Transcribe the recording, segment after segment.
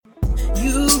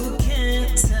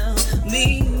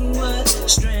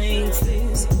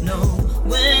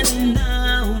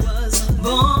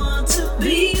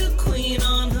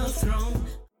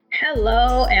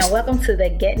welcome to the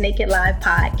Get Naked Live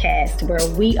podcast, where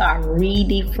we are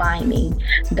redefining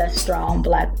the strong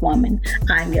Black woman.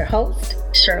 I'm your host,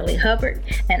 Shirley Hubbard,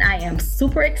 and I am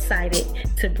super excited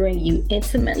to bring you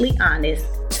intimately honest,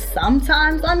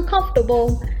 sometimes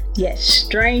uncomfortable, yet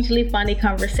strangely funny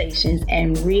conversations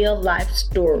and real life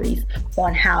stories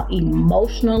on how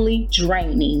emotionally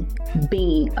draining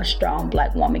being a strong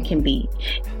Black woman can be.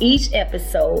 Each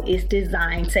episode is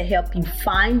designed to help you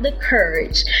find the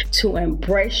courage to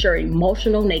embrace your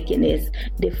emotional nakedness,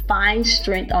 define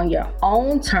strength on your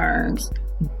own terms,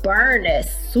 burn that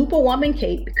superwoman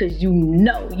cape because you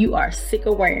know you are sick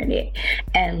of wearing it,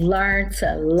 and learn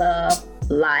to love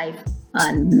life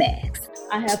unmasked.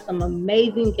 I have some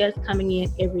amazing guests coming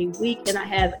in every week, and I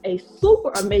have a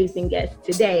super amazing guest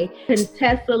today,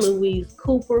 Contessa Louise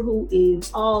Cooper, who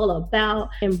is all about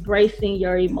embracing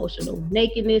your emotional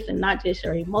nakedness, and not just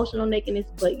your emotional nakedness,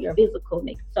 but your physical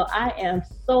nakedness. So I am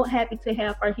so happy to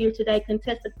have her here today.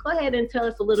 Contessa, go ahead and tell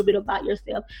us a little bit about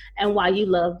yourself and why you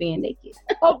love being naked.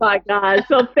 Oh my God.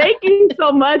 So thank you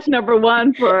so much, number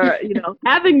one, for,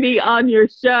 having me on your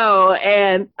show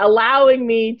and allowing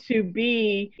me to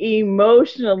be emotionally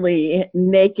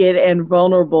naked and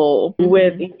vulnerable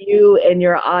with you and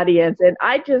your audience. And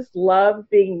I just love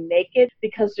being naked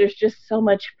because there's just so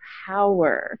much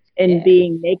power in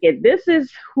being naked. This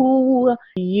is who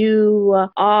you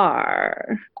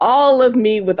are. All of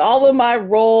me, with all of my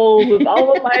roles, with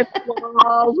all of my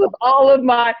flaws, with all of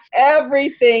my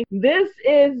everything. This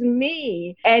is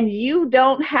me. And you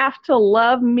don't have to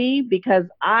love me because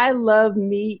I love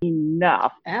me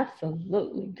enough.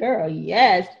 Absolutely, girl.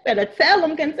 Yes. Better tell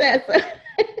them, Contessa.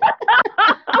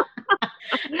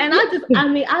 And I just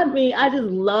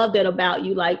love that about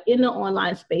you. Like, in the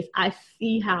online space, I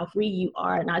see how free you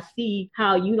are, and I see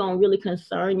how you don't really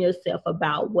concern yourself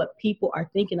about what people are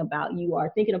thinking about you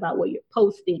or thinking about what you're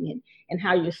posting and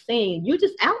how you're saying. You're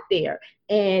just out there,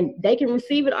 and they can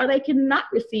receive it or they cannot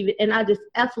receive it. And I just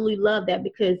absolutely love that,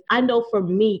 because I know for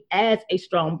me as a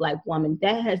strong Black woman,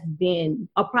 that has been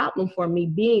a problem for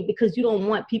me, because you don't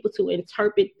want people to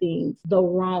interpret things the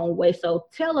wrong way. So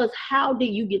tell us, how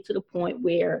did you get to the point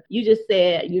where you just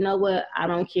said, you know what, I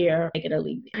don't care, take it or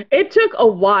leave it? It took a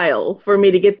while for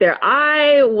me to get there.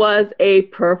 I was a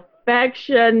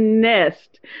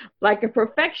perfectionist.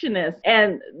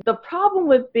 And the problem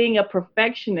with being a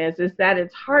perfectionist is that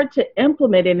it's hard to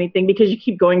implement anything because you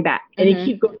keep going back and you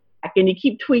keep going back and you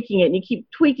keep tweaking it and you keep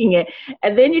tweaking it.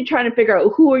 And then you're trying to figure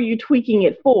out, who are you tweaking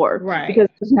it for? Right. Because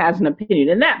this person has an opinion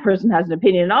and that person has an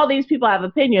opinion and all these people have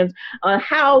opinions on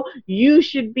how you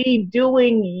should be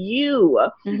doing you.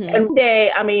 And one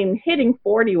day, hitting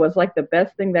 40 was like the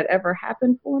best thing that ever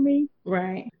happened for me.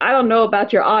 Right. I don't know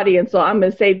about your audience, so I'm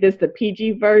going to say this, the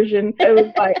PG version. It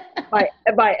was by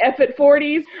F at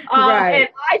 40s. Right. And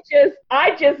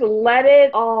I just let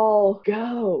it all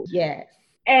go. Yes.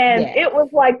 And it was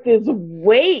like this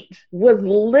weight was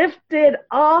lifted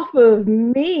off of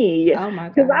me. Oh my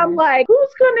God. Because I'm like,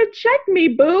 who's going to check me,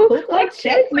 boo? Who's going to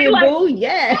check me, boo?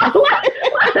 Yes.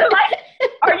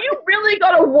 Are you really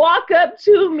going to walk up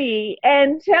to me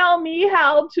and tell me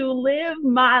how to live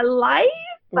my life?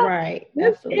 Right.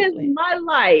 This Absolutely. is my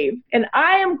life, and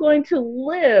I am going to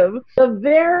live the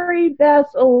very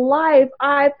best life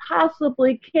I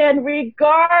possibly can,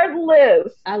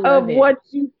 regardless of what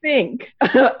you think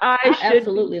I should.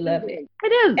 Absolutely love it. It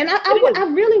is. And I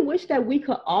really wish that we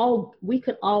could all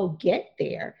get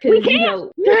there. We can.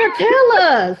 Girl, tell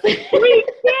us. We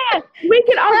can. We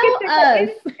can all tell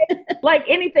get there. Like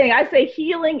anything, I say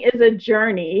healing is a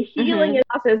journey. Healing is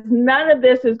a process. None of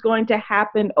this is going to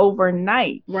happen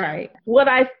overnight. Right. What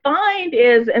I find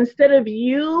is, instead of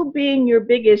you being your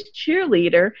biggest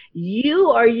cheerleader,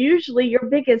 you are usually your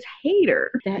biggest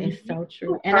hater. That is so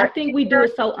true. And I think we do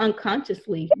it so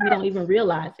unconsciously. We don't even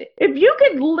realize it. If you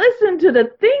could listen to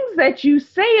the things that you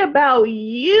say about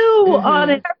you on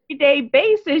an everyday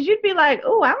basis, you'd be like,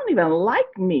 oh, I don't even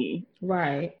like me.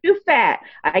 Right. Too fat.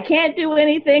 I can't do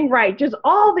anything right. Just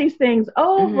all these things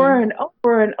over and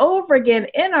over and over again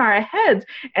in our heads.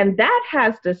 And that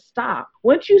has to stop.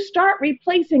 Once you start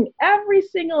replacing every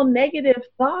single negative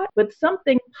thought with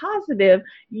something positive,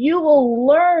 you will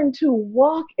learn to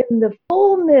walk in the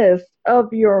fullness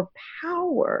of your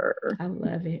power. I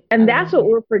love it. And that's what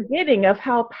we're forgetting, of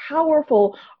how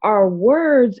powerful our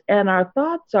words and our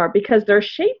thoughts are, because they're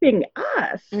shaping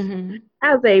us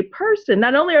as a person.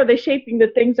 Not only are they shaping shaping the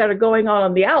things that are going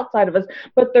on the outside of us,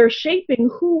 but they're shaping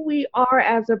who we are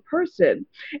as a person.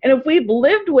 And if we've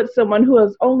lived with someone who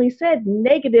has only said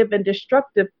negative and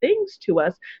destructive things to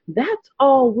us, that's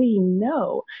all we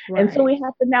know. Right. And so we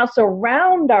have to now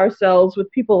surround ourselves with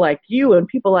people like you and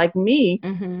people like me.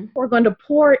 Mm-hmm. We're going to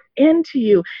pour into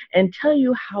you and tell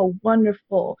you how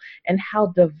wonderful and how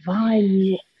divine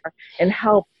you are and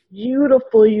how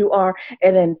beautiful you are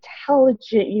and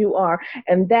intelligent you are,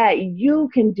 and that you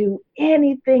can do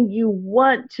anything you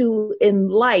want to in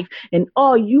life, and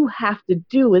all you have to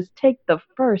do is take the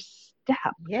first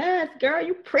step. Yes, girl,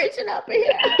 you preaching up in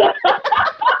here.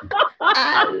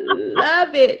 I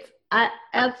love it. I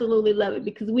absolutely love it,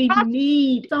 because we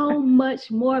need so much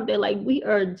more of that. Like, we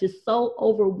are just so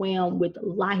overwhelmed with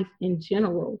life in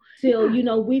general. So,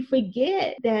 we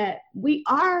forget that we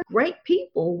are great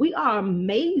people. We are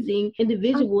amazing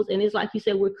individuals. And it's like you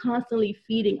said, we're constantly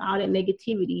feeding all that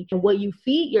negativity. And what you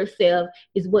feed yourself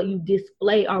is what you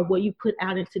display or what you put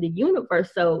out into the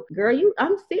universe. So, girl,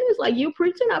 I'm serious. Like, you're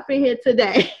preaching up in here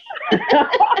today.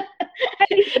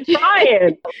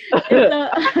 Trying.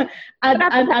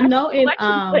 I know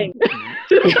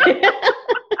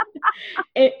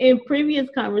in previous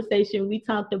conversation, we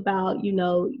talked about,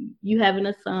 you having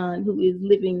a son who is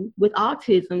living with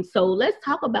autism. So let's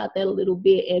talk about that a little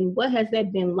bit. And what has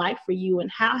that been like for you?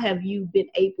 And how have you been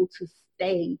able to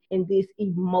stay in this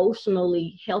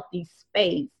emotionally healthy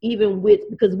space,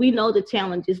 because we know the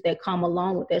challenges that come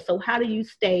along with that. So how do you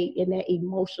stay in that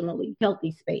emotionally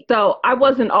healthy space? So I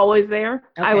wasn't always there.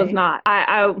 Okay. I was not.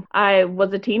 I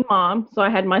was a teen mom. So I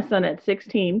had my son at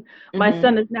 16. Mm-hmm. My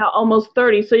son is now almost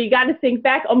 30. So you got to think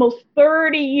back almost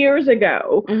 30 years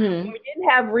ago. Mm-hmm. We didn't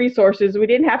have resources. We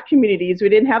didn't have communities. We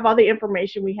didn't have all the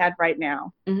information we had right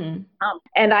now. Mm-hmm.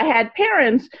 And I had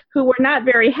parents who were not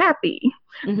very happy.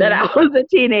 Mm-hmm. that I was a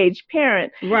teenage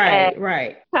parent.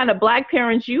 Right. Kind of Black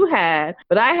parents you had,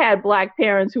 but I had Black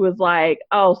parents who was like,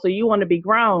 oh, so you want to be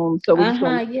grown. So we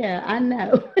yeah, I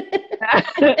know.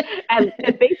 and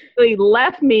basically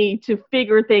left me to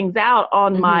figure things out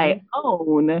on mm-hmm. my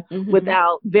own mm-hmm.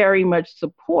 without very much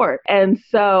support. And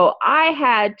so I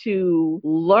had to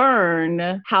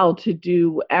learn how to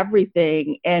do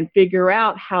everything and figure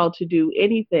out how to do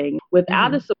anything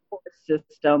without mm-hmm. a support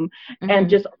system. Mm-hmm. And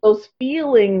just those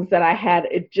feelings that I had,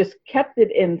 it just kept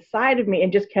it inside of me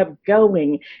and just kept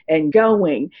going and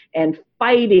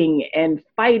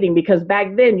fighting, because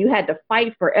back then you had to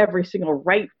fight for every single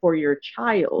right for your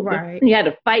child. Right. You had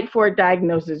to fight for a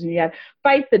diagnosis, and you had to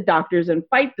fight the doctors and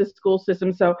fight the school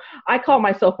system. So I call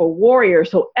myself a warrior.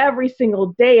 So every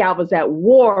single day I was at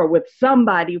war with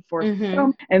somebody for mm-hmm.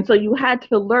 something. And so you had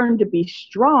to learn to be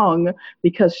strong,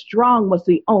 because strong was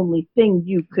the only thing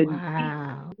you could be.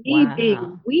 Me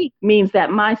being weak means that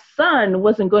my son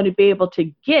wasn't going to be able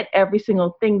to get every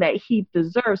single thing that he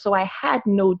deserved. So I had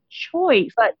no choice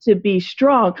but to be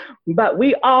strong. But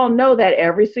we all know that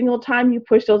every single time you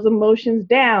push those emotions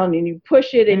down and you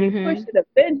push it and mm-hmm. you push it,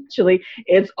 eventually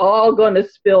it's all going to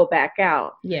spill back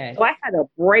out. Yes. So I had a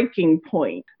breaking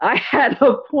point. I had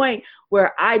a point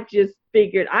where I just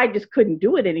figured I just couldn't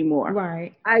do it anymore.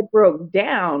 Right. I broke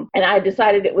down, and I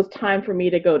decided it was time for me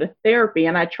to go to therapy.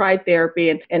 And I tried therapy.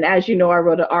 And as you know, I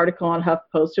wrote an article on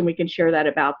HuffPost, and we can share that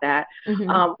about that,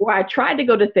 mm-hmm. Where I tried to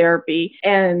go to therapy,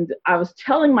 and I was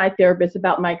telling my therapist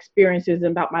about my experiences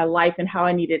and about my life and how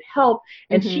I needed help.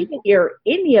 And mm-hmm. she didn't hear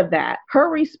any of that. Her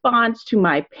response to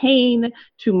my pain,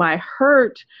 to my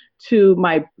hurt, to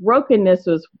my brokenness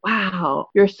was, wow,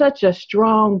 you're such a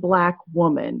strong Black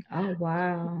woman. Oh,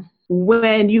 wow.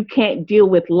 When you can't deal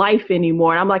with life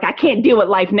anymore. And I'm like, I can't deal with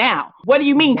life now. What do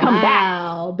you mean, come back?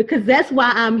 Wow, because that's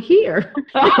why I'm here.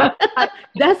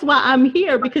 That's why I'm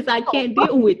here, because I can't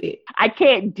deal with it. I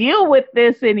can't deal with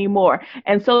this anymore.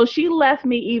 And so she left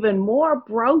me even more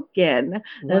broken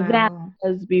than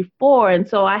as before. And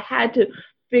so I had to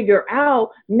figure out,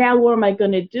 now what am I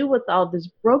going to do with all this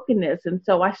brokenness? And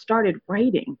so I started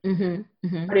writing. Mm-hmm.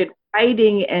 Mm-hmm. Started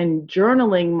writing and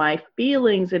journaling my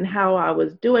feelings and how I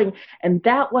was doing. And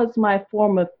that was my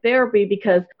form of therapy,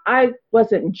 because I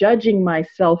wasn't judging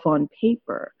myself on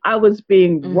paper. I was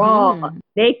being mm-hmm. raw,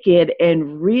 naked,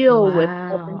 and real with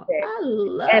everything. I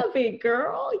love it,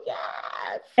 girl.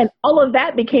 Yes. And all of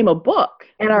that became a book.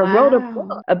 And I wrote a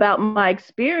book about my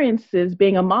experiences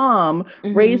being a mom,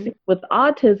 mm-hmm. raising with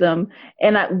autism.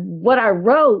 And what I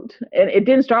wrote, and it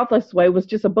didn't start off this way, was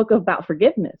just a book about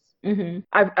forgiveness. Mm-hmm.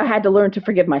 I had to learn to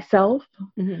forgive myself,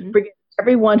 mm-hmm. forgive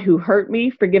everyone who hurt me,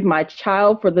 forgive my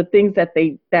child for the things that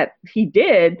he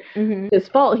did. His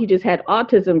fault. He just had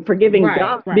autism. Forgiving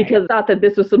God because I thought that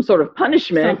this was some sort of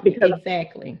punishment. Because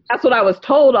exactly. That's what I was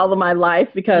told all of my life.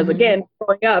 Because again,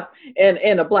 growing up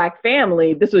in a Black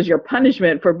family, this was your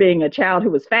punishment for being a child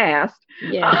who was fast.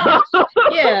 Yeah.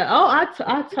 Yeah. Oh,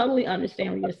 I totally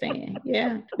understand what you're saying.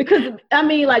 Yeah. Because I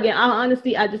mean, like,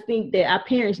 honestly, I just think that our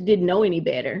parents didn't know any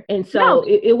better. And so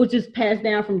it was just passed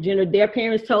down from their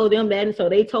parents told them that. And so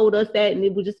they told us that, and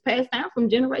it was just passed down from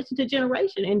generation to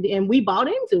generation. And we bought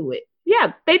into it.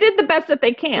 Yeah, they did the best that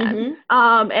they can.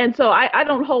 And so I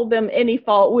don't hold them any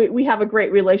fault. We have a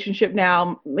great relationship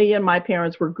now. Me and my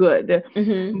parents were good.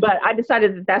 But I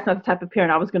decided that that's not the type of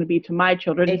parent I was going to be to my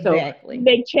children. Exactly. So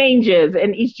make changes,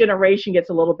 and each generation gets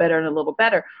a little better and a little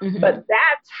better. But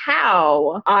that's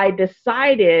how I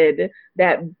decided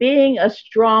that being a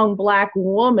strong Black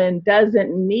woman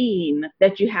doesn't mean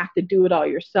that you have to do it all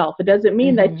yourself. It doesn't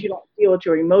mean that you don't deal with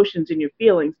your emotions and your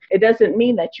feelings. It doesn't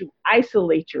mean that you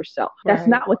isolate yourself. That's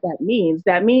not what that means.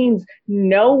 That means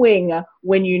knowing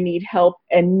when you need help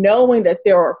and knowing that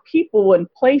there are people and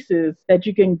places that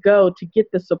you can go to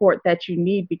get the support that you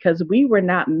need, because we were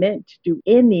not meant to do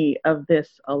any of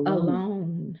this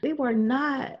alone. We were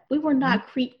not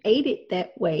created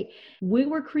that way. We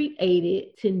were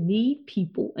created to need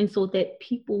people, and so that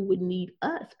people would need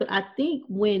us. But I think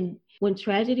when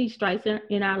tragedy strikes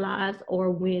in our lives, or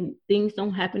when things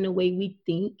don't happen the way we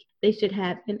think they should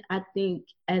happen, I think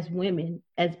as women,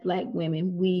 as Black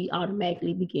women, we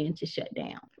automatically begin to shut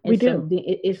down. And so then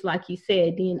it's like you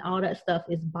said, then all that stuff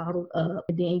is bottled up,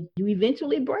 and then you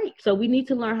eventually break. So we need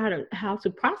to learn how to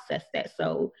process that.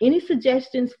 So any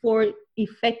suggestions for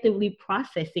effectively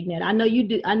processing that? I know you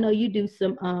do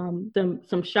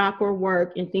some chakra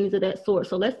work and things of that sort.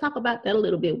 So let's talk about that a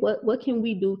little bit. What can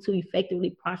we do to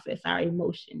effectively process our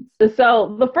emotions?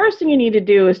 So the first thing you need to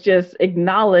do is just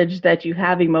acknowledge that you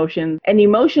have emotions, and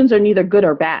emotions are neither good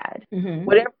or bad.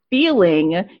 Whatever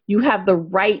feeling, you have the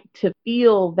right to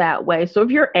feel that way. So if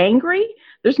you're angry,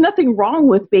 there's nothing wrong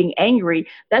with being angry.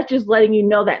 That's just letting you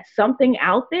know that something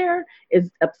out there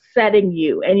is upsetting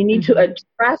you, and you need to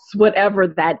address whatever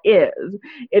that is.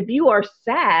 If you are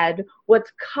sad,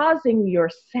 what's causing your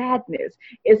sadness?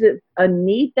 Is it a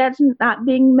need that's not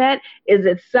being met? Is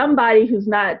it somebody who's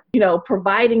not,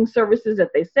 providing services that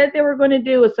they said they were going to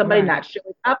do? Is somebody not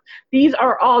showing up? These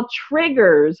are all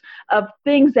triggers of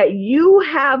things that you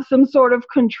have some sort of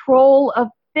control of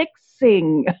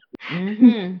fixing.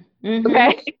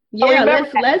 Okay. Yeah,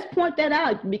 let's point that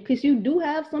out, because you do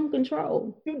have some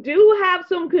control. You do have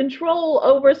some control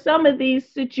over some of these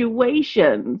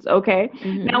situations. Okay.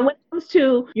 Now, when it comes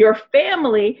to your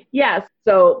family, yes.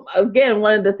 So again,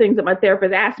 one of the things that my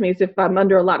therapist asked me is if I'm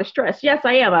under a lot of stress. Yes,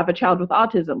 I am. I have a child with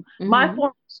autism. My form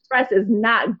of stress is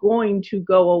not going to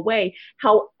go away.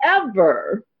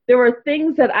 However, there are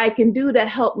things that I can do to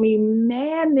help me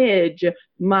manage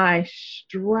my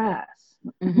stress.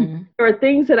 There are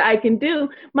things that I can do.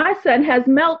 My son has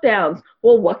meltdowns.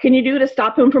 Well, what can you do to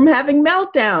stop him from having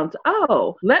meltdowns?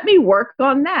 Oh, let me work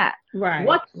on that.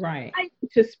 What's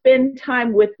to spend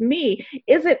time with me?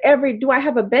 Do I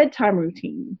have a bedtime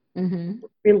routine?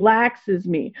 Relaxes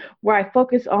me, where I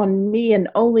focus on me and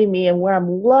only me, and where I'm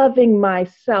loving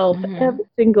myself every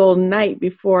single night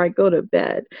before I go to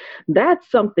bed. That's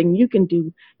something you can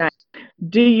do.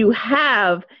 Do you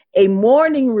have a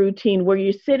morning routine where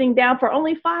you're sitting down for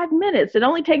only 5 minutes? It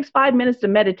only takes 5 minutes to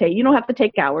meditate. You don't have to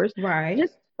take hours.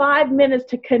 Just 5 minutes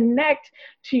to connect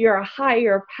to your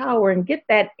higher power and get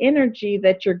that energy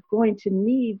that you're going to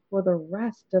need for the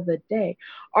rest of the day.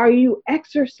 Are you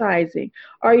exercising?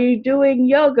 Are you doing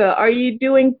yoga? Are you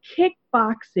doing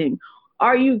kickboxing?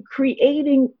 Are you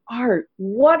creating art?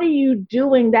 What are you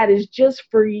doing that is just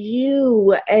for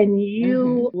you and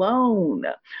you alone?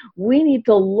 We need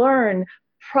to learn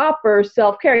proper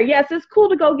self-care. Yes, it's cool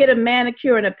to go get a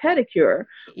manicure and a pedicure,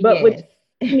 but what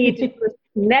you need to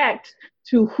connect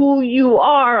to who you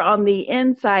are on the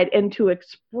inside and to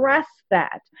express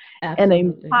that in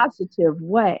a positive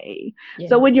way.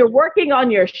 So when you're working on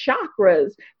your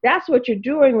chakras, that's what you're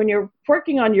doing. When you're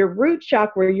working on your root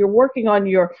chakra, you're working on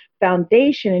your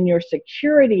foundation and your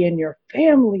security and your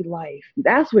family life.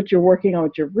 That's what you're working on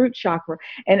with your root chakra.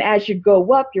 And as you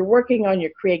go up, you're working on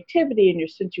your creativity and your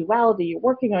sensuality. You're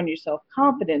working on your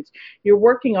self-confidence. You're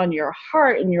working on your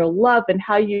heart and your love and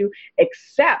how you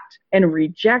accept and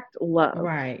reject love.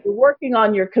 You're working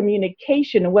on your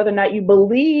communication and whether or not you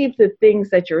believe the things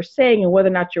that you're saying and whether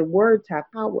or not your words have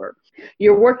power.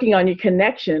 You're working on your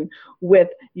connection with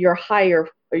your higher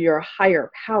your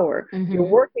higher power. Mm-hmm. You're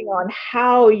working on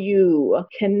how you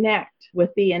connect with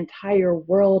the entire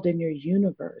world and your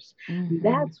universe. Mm-hmm.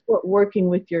 That's what working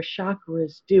with your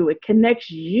chakras do. It connects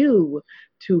you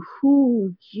to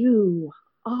who you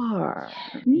are.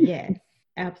 Yes,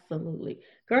 absolutely.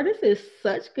 Girl, this is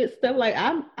such good stuff. Like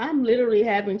I'm literally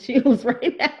having chills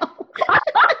right now.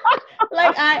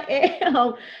 Like I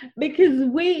am, because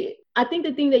I think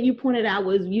the thing that you pointed out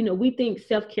was, we think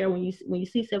self-care, when you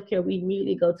see self-care, we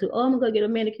immediately go to, oh, I'm gonna go get a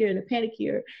manicure and a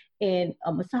pedicure and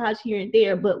a massage here and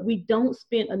there, but we don't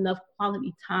spend enough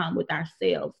quality time with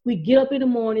ourselves. We get up in the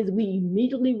mornings, we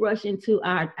immediately rush into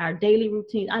our daily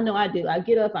routine. I know I do. I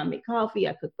get up, I make coffee,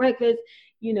 I cook breakfast,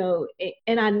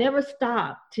 and I never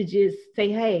stop to just say,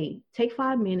 hey, take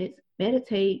 5 minutes,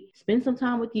 meditate, spend some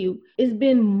time with you. It's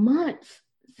been months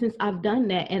since I've done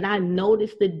that, and I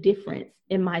noticed the difference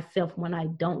in myself when I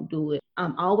don't do it.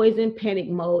 I'm always in panic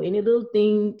mode. Any little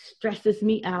thing stresses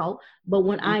me out. But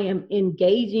when I am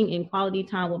engaging in quality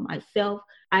time with myself,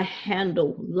 I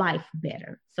handle life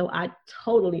better. So I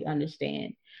totally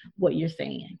understand what you're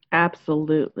saying.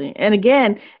 Absolutely. And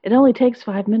again, it only takes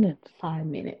 5 minutes. 5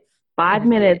 minutes. 5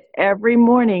 minutes every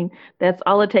morning. That's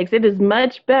all it takes. It is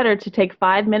much better to take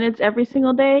 5 minutes every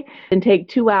single day than take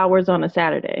 2 hours on a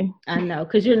Saturday. I know,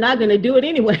 because you're not going to do it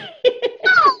anyway.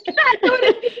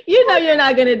 You're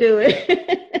not going to do it.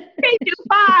 Can't do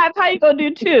 5. How you going to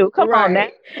do 2? Come on now.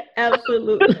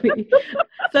 Absolutely.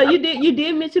 So you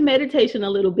did mention meditation a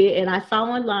little bit, and I saw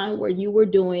online where you were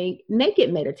doing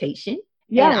naked meditation.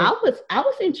 Yeah. And I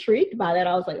was intrigued by that.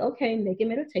 I was like, okay, naked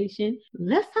meditation.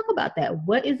 Let's talk about that.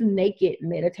 What is naked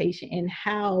meditation, and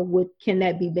how can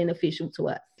that be beneficial to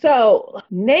us? So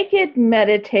naked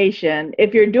meditation,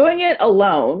 if you're doing it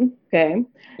alone, okay,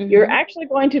 you're actually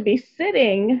going to be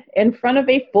sitting in front of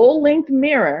a full-length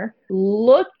mirror,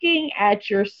 looking at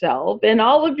yourself in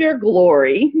all of your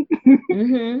glory,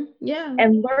 yeah,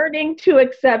 and learning to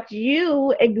accept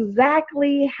you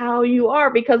exactly how you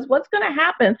are. Because what's going to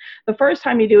happen the first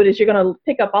time you do it is you're going to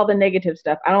pick up all the negative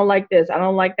stuff. I don't like this. I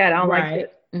don't like that. I don't like this.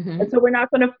 And so we're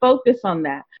not going to focus on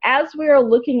that. As we are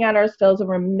looking at ourselves and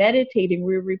we're meditating,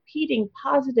 we're repeating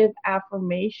positive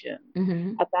affirmations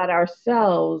about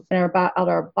ourselves and about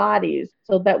our bodies,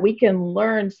 so that we can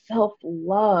learn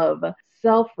self-love,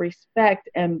 self-respect,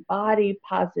 and body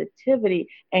positivity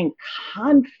and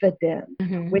confidence.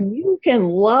 When you can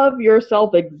love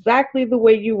yourself exactly the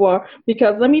way you are,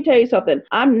 because let me tell you something,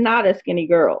 I'm not a skinny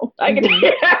girl. I can tell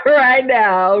you that right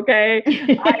now, okay?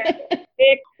 I am a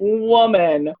thick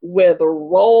woman with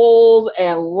rolls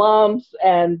and lumps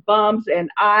and bumps, and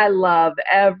I love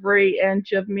every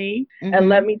inch of me. And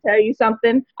let me tell you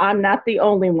something, I'm not the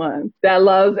only one that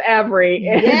loves every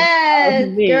inch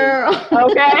of me. Girl.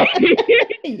 Okay?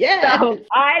 Yes. So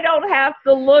I don't have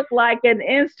to look like an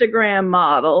Instagram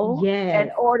model in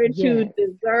order to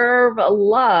deserve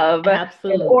love,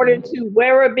 absolutely, in order to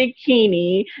wear a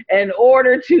bikini, in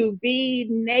order to be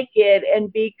naked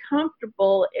and be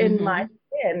comfortable in my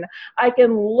skin. I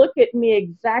can look at me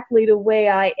exactly the way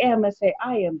I am and say,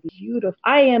 I am beautiful.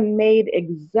 I am made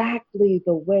exactly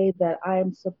the way that I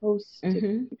am supposed to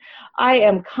be. I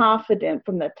am confident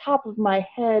from the top of my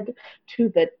head to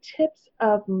the tips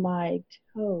of my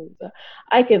toes.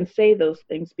 I can say those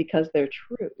things because they're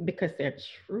true. Because they're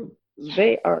true.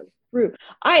 They are true.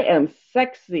 I am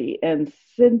sexy and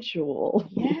sensual.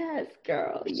 Yes,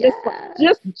 girl. Yes.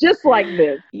 Just like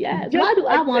this. Yes. Why do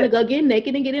I want to go get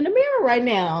naked and get in the mirror right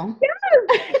now? Yes.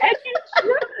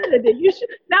 And you should.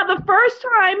 Now, the first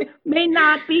time may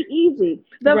not be easy.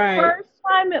 The first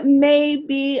time may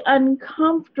be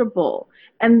uncomfortable,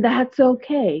 and that's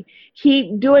okay.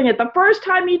 Keep doing it. The first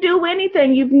time you do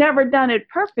anything, you've never done it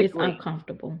perfectly. It's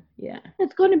uncomfortable. Yeah.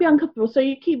 It's going to be uncomfortable. So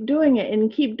you keep doing it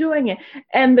and keep doing it.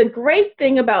 And the great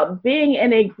thing about being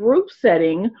in a group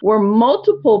setting where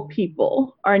multiple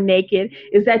people are naked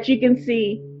is that you can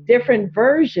see different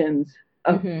versions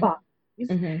of bodies.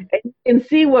 And you can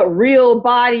see what real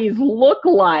bodies look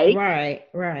like.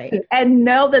 Right. And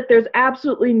know that there's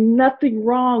absolutely nothing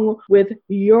wrong with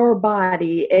your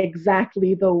body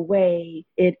exactly the way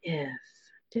it is.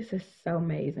 This is so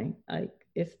amazing.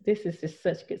 This is just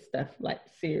such good stuff. Like,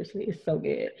 seriously, it's so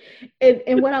good.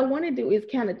 And what I want to do is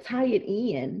kind of tie it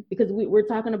in, because we're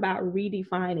talking about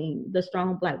redefining the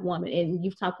strong Black woman. And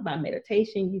you've talked about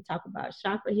meditation, you talked about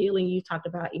chakra healing, you talked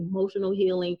about emotional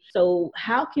healing. So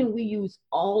how can we use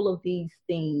all of these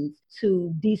things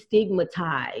to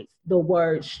destigmatize the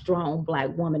word strong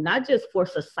Black woman, not just for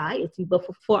society, but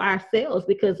for ourselves?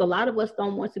 Because a lot of us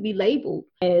don't want to be labeled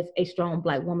as a strong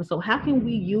Black woman. So how can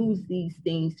we use these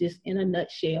things just in a nutshell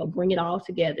nutshell, bring it all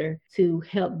together to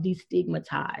help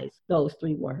destigmatize those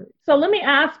 3 words. So let me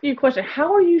ask you a question.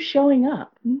 How are you showing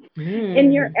up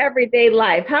in your everyday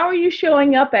life? How are you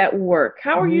showing up at work?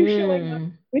 How are you showing up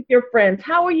with your friends?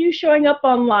 How are you showing up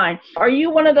online? Are you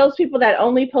one of those people that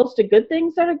only post the good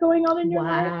things that are going on in your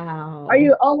life? Are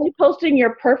you only posting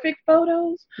your perfect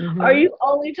photos? Are you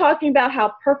only talking about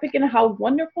how perfect and how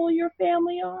wonderful your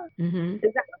family are?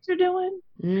 Is that what you're doing?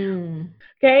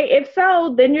 Okay, if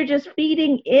so, then you're just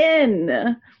feeding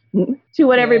in to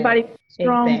what everybody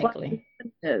strong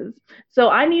is. So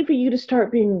I need for you to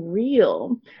start being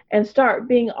real and start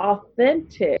being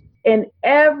authentic in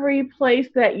every place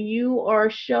that you are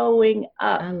showing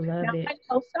up. I love it. I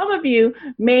know some of you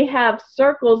may have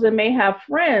circles and may have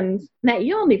friends that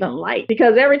you don't even like,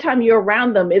 because every time you're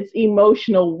around them, it's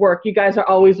emotional work. You guys are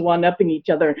always one-upping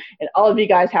each other, and all of you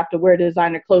guys have to wear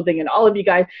designer clothing, and all of you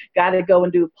guys got to go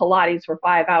and do Pilates for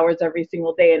 5 hours every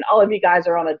single day, and all of you guys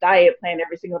are on a diet plan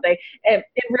every single day. And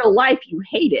in real life, you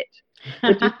hate it.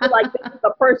 But you feel like this is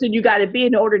the person you got to be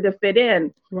in order to fit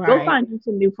in. Right. Go find you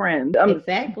some new friends.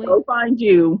 Exactly. Go find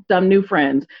you some new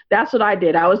friends. That's what I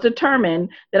did. I was determined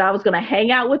that I was going to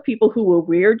hang out with people who were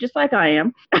weird, just like I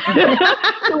am,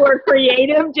 who were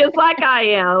creative, just like I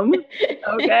am.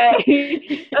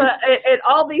 Okay. And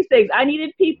all these things. I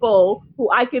needed people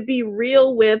who I could be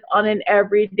real with on an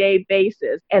everyday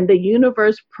basis. And the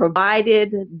universe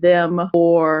provided them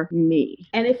for me.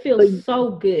 And it feels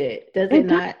so good, does it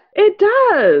not? It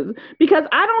does, because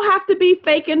I don't have to be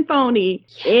fake and phony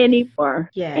anymore.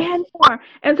 Anymore.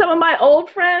 And some of my old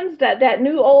friends, that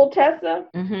new old Tessa,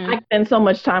 I spend so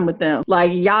much time with them.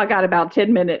 Like, y'all got about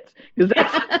 10 minutes, because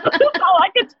that's all I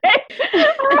can take.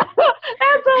 That's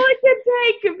all I can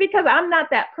take, because I'm not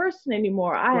that person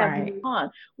anymore. I have moved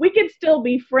on. We can still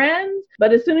be friends,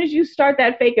 but as soon as you start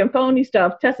that fake and phony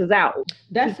stuff, Tessa's out.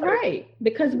 That's right,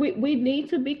 because we need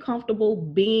to be comfortable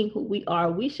being who we are.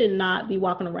 We should not be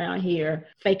walking around here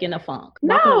faking a funk,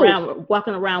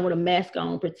 walking around with a mask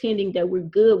on, pretending that we're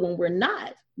good when we're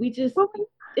not. It's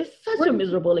such a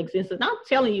miserable existence. I'm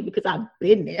telling you, because I've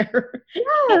been there.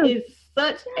 It is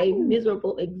such a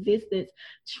miserable existence,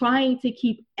 trying to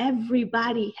keep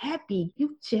everybody happy.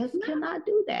 You just cannot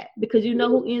do that, because you know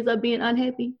who ends up being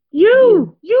unhappy?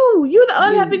 You the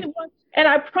unhappy one. And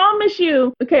I promise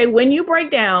you, okay, when you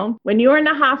break down, when you're in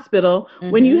the hospital,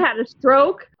 when you had a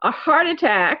stroke, a heart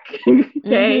attack,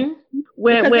 okay,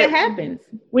 when it happens,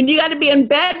 when you got to be in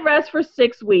bed rest for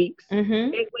 6 weeks,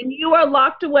 okay, when you are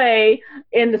locked away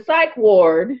in the psych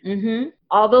ward,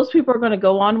 all those people are going to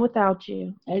go on without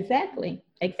you. Exactly.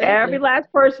 Every last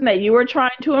person that you were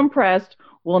trying to impress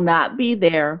will not be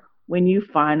there when you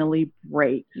finally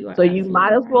break. So you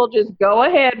might as well just go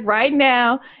ahead right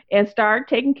now and start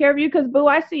taking care of you, because boo,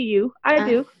 I see you. I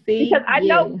do. Because I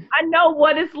know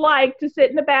what it's like to sit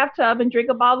in the bathtub and drink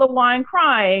a bottle of wine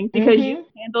crying because you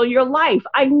handle your life.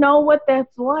 I know what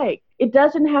that's like. It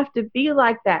doesn't have to be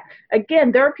like that.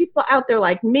 Again, there are people out there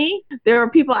like me. There are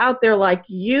people out there like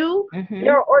you.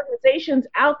 There are organizations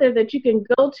out there that you can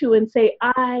go to and say,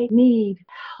 I need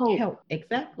help.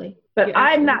 Exactly. But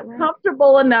I'm not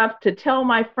comfortable enough to tell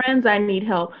my friends I need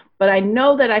help. But I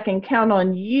know that I can count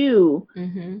on you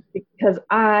because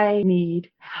I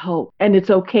need help. And it's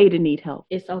okay to need help.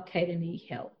 It's okay to need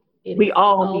help. We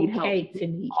all need help.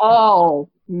 We all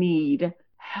need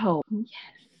help.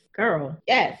 Yes, girl.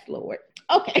 Yes, Lord.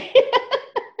 Okay.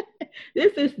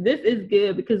 This is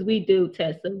good, because we do,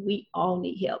 Tessa. We all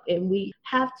need help, and we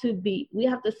have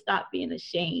to stop being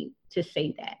ashamed to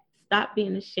say that. Stop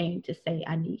being ashamed to say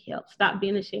I need help. Stop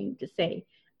being ashamed to say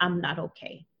I'm not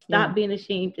okay. Stop being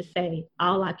ashamed to say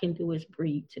all I can do is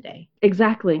breathe today.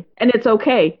 Exactly. And it's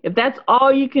okay. If that's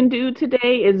all you can do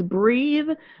today is breathe,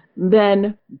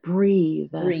 then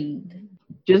breathe.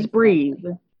 Just breathe.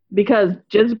 Because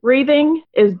just breathing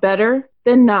is better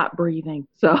than not breathing.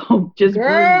 So just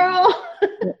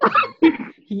breathe.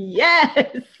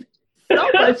 Yes. So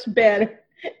much better.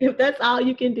 If that's all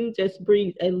you can do, just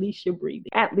breathe. At least you're breathing.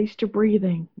 At least you're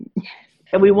breathing. Yes.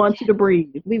 And we want you to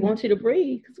breathe. We want you to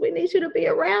breathe, because we need you to be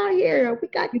around here. We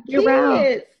got kids.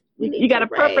 Around. You got a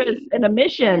purpose and a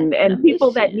mission, and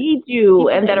people that need you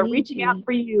and that are reaching out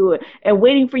for you and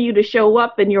waiting for you to show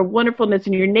up in your wonderfulness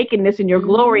and your nakedness and your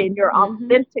glory and your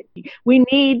authenticity. We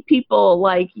need people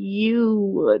like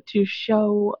you to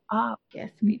show up. Yes,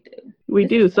 we do. We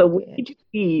do. So we need to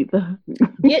breathe.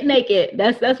 Get naked.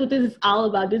 That's what this is all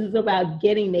about. This is about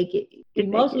getting naked.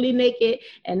 Emotionally naked.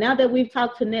 And now that we've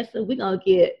talked to Tessa, we're going to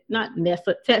get,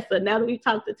 Tessa. Now that we've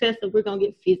talked to Tessa, we're going to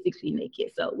get physically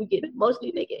naked. So we get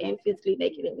emotionally naked and physically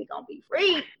naked, and we're going to be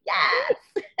free.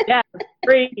 Yes. Yes,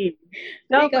 free.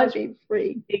 We're going to be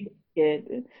free.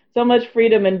 naked. So much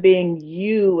freedom in being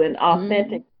you and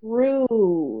authentic. Mhm.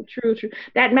 True, true, true.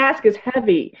 That mask is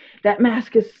heavy. That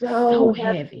mask is so So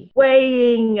heavy, heavy.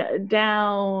 weighing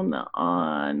down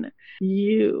on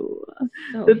you.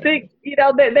 So The thing,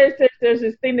 heavy. there's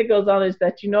this thing that goes on is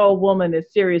that a woman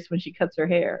is serious when she cuts her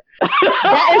hair.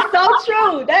 That is so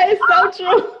true. That is so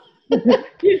true.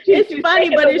 It's She's funny,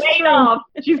 taking but the it's weight true. off.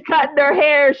 She's cutting her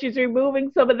hair. She's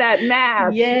removing some of that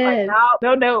mask. She's like, Yes.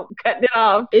 no, cutting it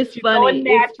off. It's She's funny. going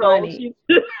It's natural. funny.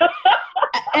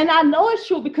 And I know it's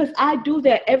true because I do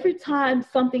that every time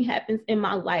something happens in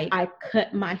my life. I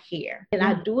cut my hair, and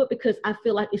I do it because I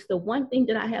feel like it's the one thing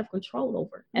that I have control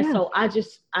over. And so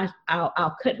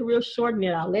I'll cut it real short, and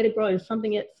then I'll let it grow, and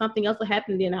something else will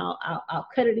happen. And then I'll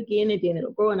cut it again, and then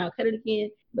it'll grow, and I'll cut it again.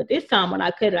 But this time when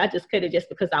I cut it, I just cut it just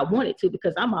because I wanted to,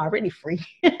 because I'm already free.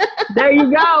 There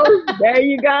you go.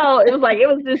 It was like it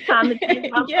was this time to change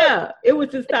my Yeah, it was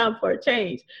just time for a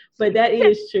change. But that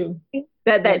is true.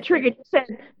 That trigger, you said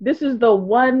this is the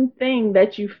one thing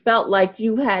that you felt like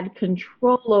you had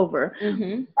control over.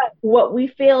 Mm-hmm. But what we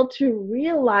fail to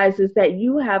realize is that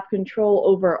you have control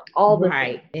over all the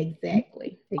things.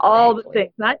 Exactly. All the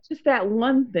things, not just that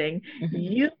one thing. Mm-hmm.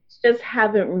 You just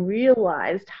haven't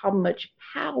realized how much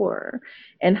power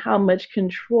and how much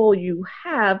control you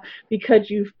have because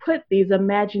you've put these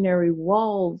imaginary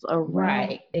walls around.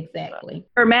 Right, exactly.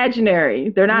 They're imaginary.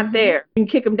 They're not there. You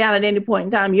can kick them down at any point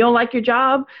in time. You don't like your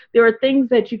job? There are things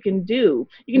that you can do.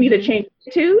 You can either change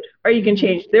attitude or you can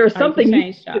change. There is something you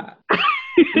change job.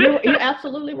 You're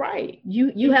absolutely right.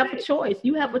 You have a choice.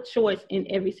 You have a choice in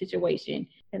every situation.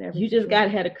 You just got to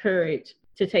have the courage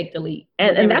to take the leap,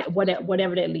 and that's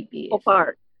whatever that leap is.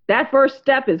 Part. That first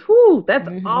step is that's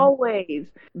always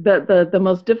the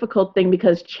most difficult thing,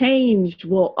 because change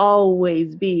will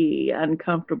always be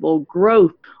uncomfortable.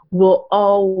 Growth will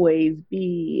always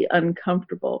be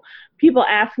uncomfortable. People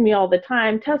ask me all the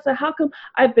time, Tessa, how come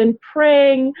I've been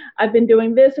praying, I've been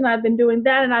doing this and I've been doing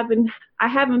that, and I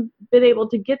haven't been able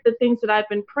to get the things that I've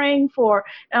been praying for?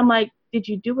 And I'm like, did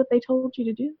you do what they told you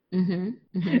to do?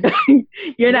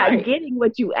 You're not getting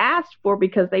what you asked for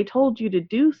because they told you to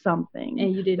do something.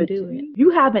 And you didn't do it. You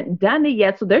haven't done it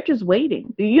yet, so they're just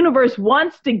waiting. The universe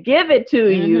wants to give it to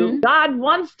you. God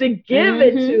wants to give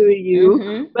it to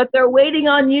you, but they're waiting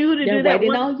on you to do that. They're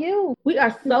waiting on you. We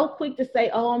are so quick to say,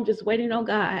 oh, I'm just waiting on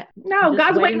God. No,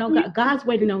 God's waiting on God. God's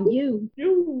waiting on you.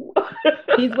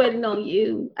 He's waiting on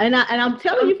you. And I'm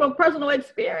telling you from personal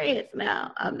experience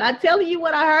now. I'm not telling you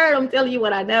what I heard. I'm telling you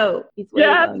what I know. He's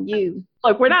waiting on you.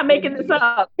 Look, we're not making this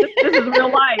up. This is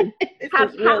real life. This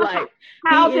is real life.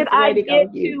 How did I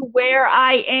get to where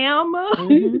I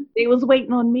am? They was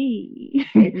waiting on me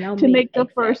to make the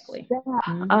first step.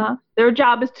 Their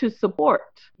job is to support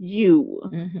you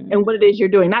and what it is you're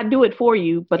doing. Not do it for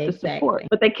you, but the support.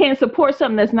 But they can't support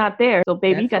something that's not there. So,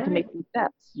 baby, you got to make some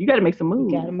steps. You got to make some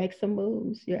moves. You got to make some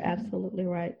moves. You're absolutely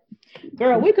right.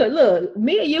 Girl, we could, look,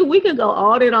 me and you, we could go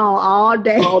on and on all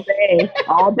day.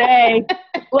 All day.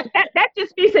 Well, that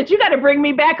just means that you got to bring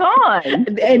me back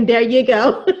on. And there you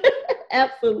go.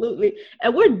 Absolutely.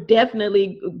 And we're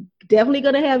definitely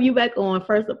going to have you back on,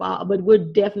 first of all, but we're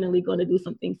definitely going to do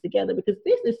some things together, because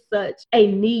this is such a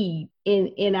need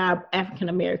in our African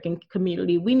American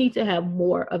community. We need to have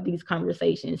more of these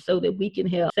conversations so that we can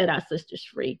help set our sisters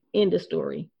free. End of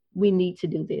story. We need to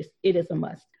do this. It is a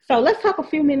must. So let's talk a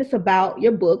few minutes about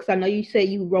your books. I know you said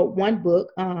you wrote one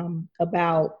book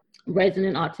about raising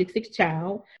an autistic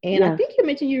child, and I think you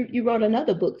mentioned you wrote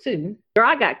another book too. Girl,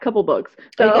 I got a couple books.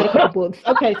 So you got a couple books.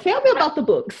 Okay, tell me about the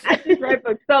books. I just write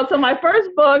books. So my first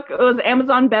book was an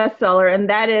Amazon bestseller, and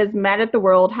that is Mad at the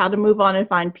World: How to Move On and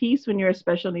Find Peace When You're a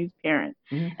Special Needs Parent.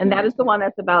 And that is the one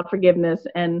that's about forgiveness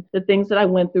and the things that I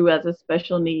went through as a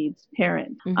special needs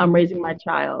parent, raising my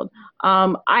child.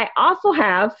 I also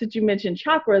have, since you mentioned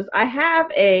chakras, I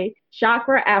have a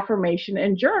chakra affirmation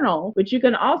and journal, which you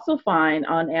can also find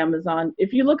on Amazon.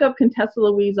 If you look up Contessa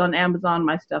Louise on Amazon,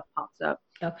 my stuff pops up.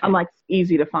 Okay. I'm like,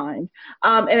 easy to find.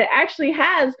 And it actually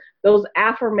has those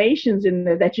affirmations in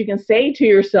there that you can say to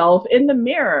yourself in the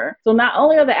mirror. So not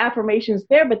only are the affirmations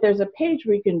there, but there's a page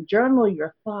where you can journal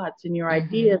your thoughts and your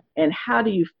ideas and how do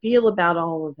you feel about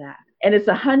all of that. And it's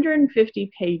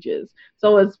 150 pages.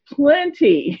 So it's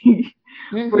plenty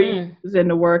for you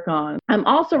to work on. I'm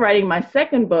also writing my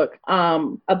second book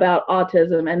about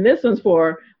autism. And this one's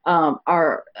for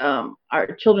our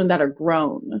children that are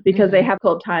grown, because they have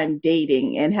called time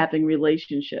dating and having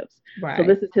relationships. Right. So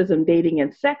this is autism, dating,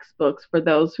 and sex books for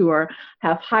those who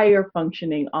have higher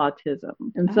functioning autism.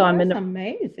 And so I'm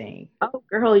amazing. Oh,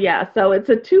 girl, yeah. So it's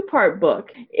a 2-part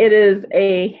book. It is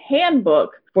a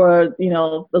handbook for,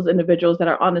 those individuals that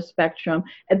are on the spectrum.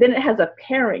 And then it has a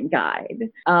parent guide,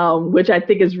 which I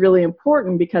think is really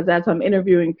important, because as I'm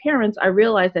interviewing parents, I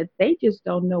realize that they just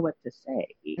don't know what to say.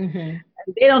 Mm-hmm.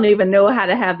 They don't even know how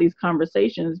to have these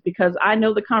conversations, because I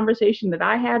know the conversation that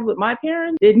I had with my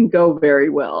parents didn't go very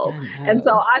well. And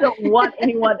so I don't want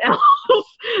anyone else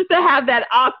to have that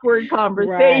awkward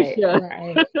conversation.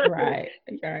 Right.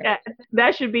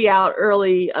 That should be out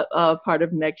early part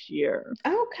of next year.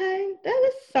 Okay. That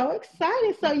is so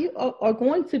exciting. So you are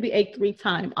going to be a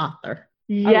 3-time author.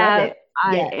 Yes.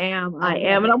 I am.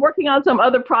 And I'm working on some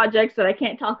other projects that I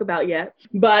can't talk about yet.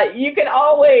 But you can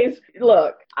always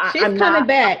look. She's coming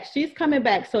back. She's coming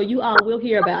back. So you all will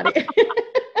hear about it.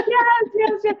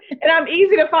 Yes. And I'm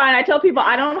easy to find. I tell people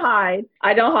I don't hide.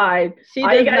 She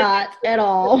does not at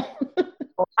all.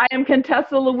 I am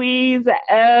Contessa Louise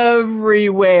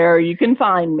everywhere. You can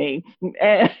find me.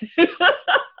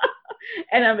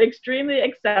 And I'm extremely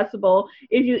accessible.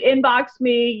 If you inbox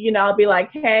me, I'll be like,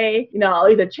 hey, I'll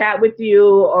either chat with you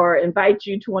or invite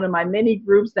you to one of my mini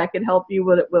groups that can help you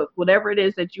with whatever it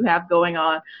is that you have going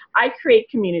on. I create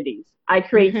communities. I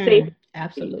create safe.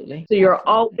 Absolutely. So you're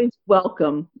always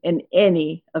welcome in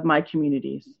any of my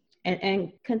communities.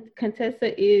 And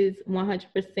Contessa is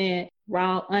 100%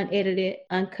 raw, unedited,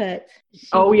 uncut. She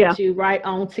puts you right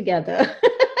on together.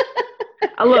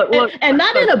 Look, and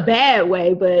not in a bad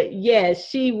way, but yes,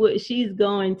 she's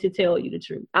going to tell you the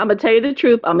truth. I'm gonna tell you the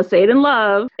truth. I'm gonna say it in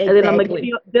love, exactly. And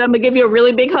then I'm gonna give you a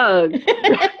really big hug.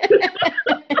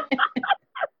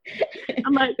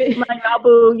 I'm like,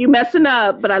 boo, you messing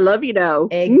up, but I love you though.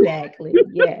 Exactly.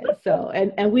 Yeah. So,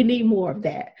 and we need more of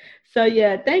that. So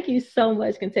yeah, thank you so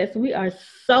much, Contessa. We are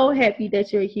so happy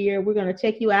that you're here. We're going to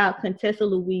check you out, Contessa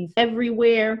Louise,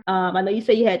 everywhere. I know you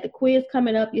say you had the quiz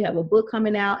coming up. You have a book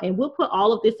coming out, and we'll put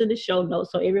all of this in the show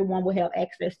notes so everyone will have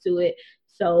access to it.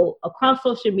 So across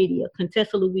social media,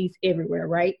 Contessa Louise everywhere,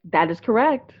 right? That is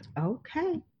correct.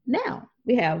 Okay. Now,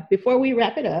 before we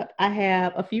wrap it up, I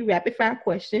have a few rapid fire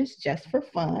questions just for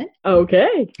fun.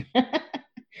 Okay.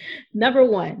 Number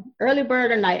 1, early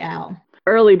bird or night owl?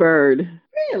 Early bird.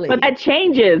 Really? But that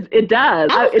changes. It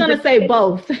does. I was going to say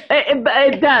both.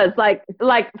 It does.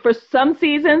 Like for some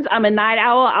seasons, I'm a night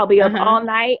owl. I'll be up all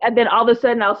night. And then all of a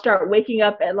sudden I'll start waking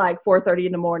up at like 4:30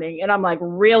 in the morning. And I'm like,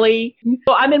 really?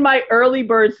 So I'm in my early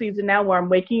bird season now, where I'm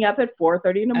waking up at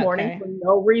 4:30 in the morning for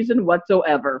no reason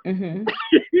whatsoever. Mm-hmm.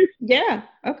 Yeah.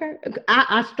 Okay.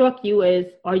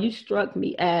 You struck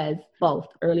me as both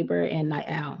early bird and night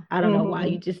owl. I don't know why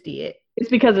you just did. It's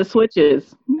because it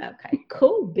switches. Okay,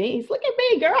 cool beans. Look at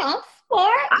me, girl. I'm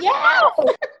smart. Yes.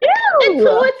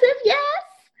 Intuitive, yes.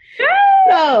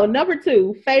 So, number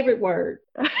 2, favorite word.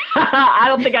 I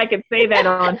don't think I can say that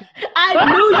on. I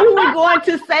knew you were going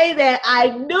to say that.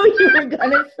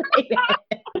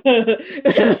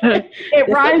 It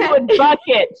rhymes with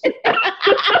bucket.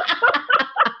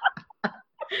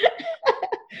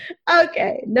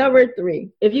 Okay, number 3.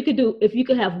 If you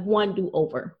could have one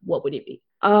do-over, what would it be?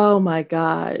 Oh my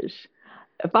gosh.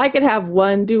 If I could have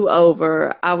one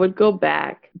do-over, I would go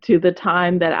back to the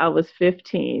time that I was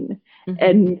 15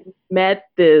 and met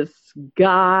this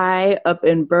guy up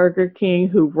in Burger King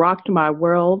who rocked my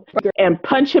world, and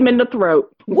punch him in the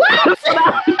throat. What?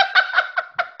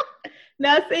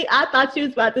 Now, see, I thought you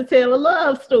was about to tell a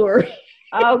love story.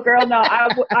 Oh, girl, no,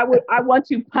 I want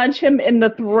to punch him in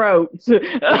the throat.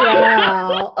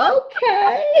 Wow.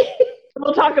 Okay.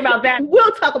 We'll talk about that.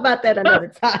 We'll talk about that another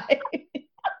time.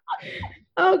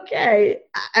 Okay.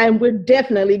 And we're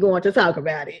definitely going to talk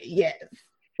about it. Yes.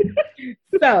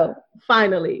 So,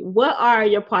 finally, what are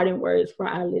your parting words for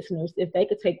our listeners? If they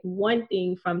could take one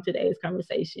thing from today's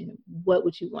conversation, what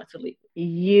would you want to leave?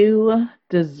 You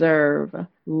deserve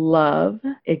love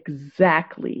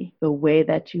exactly the way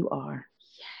that you are.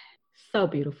 So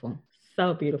beautiful.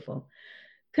 So beautiful.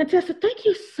 Contessa, thank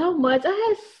you so much. I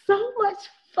had so much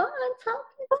fun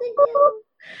talking to you.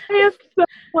 I'm so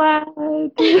glad.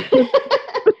 It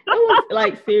was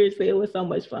like, seriously, it was so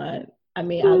much fun. I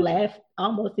mean, I laughed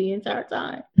almost the entire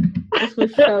time. This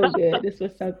was so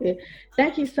good.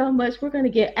 Thank you so much. We're going to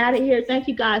get out of here. Thank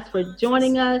you guys for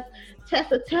joining us.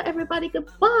 Tessa, tell everybody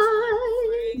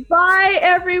goodbye. Bye,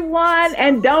 everyone.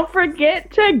 And don't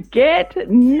forget to get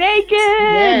naked.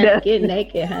 Yes, get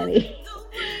naked, honey.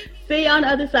 See you on the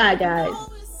other side, guys.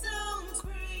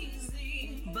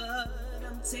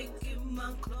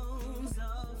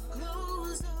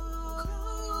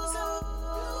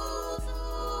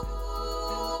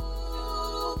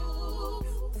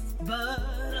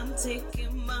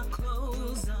 Taking my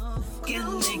clothes off, get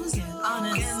naked,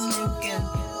 honest, get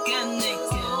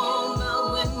naked, all my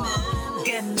women,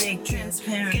 get Get naked,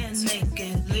 transparent, get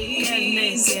naked,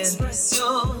 please. Express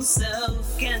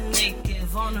yourself. Get naked,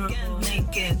 vulnerable. Get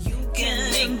naked, you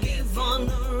can be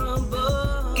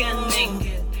vulnerable. Get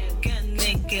naked, get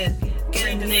naked,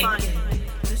 get naked.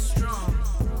 The strong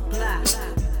black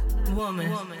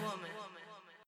woman.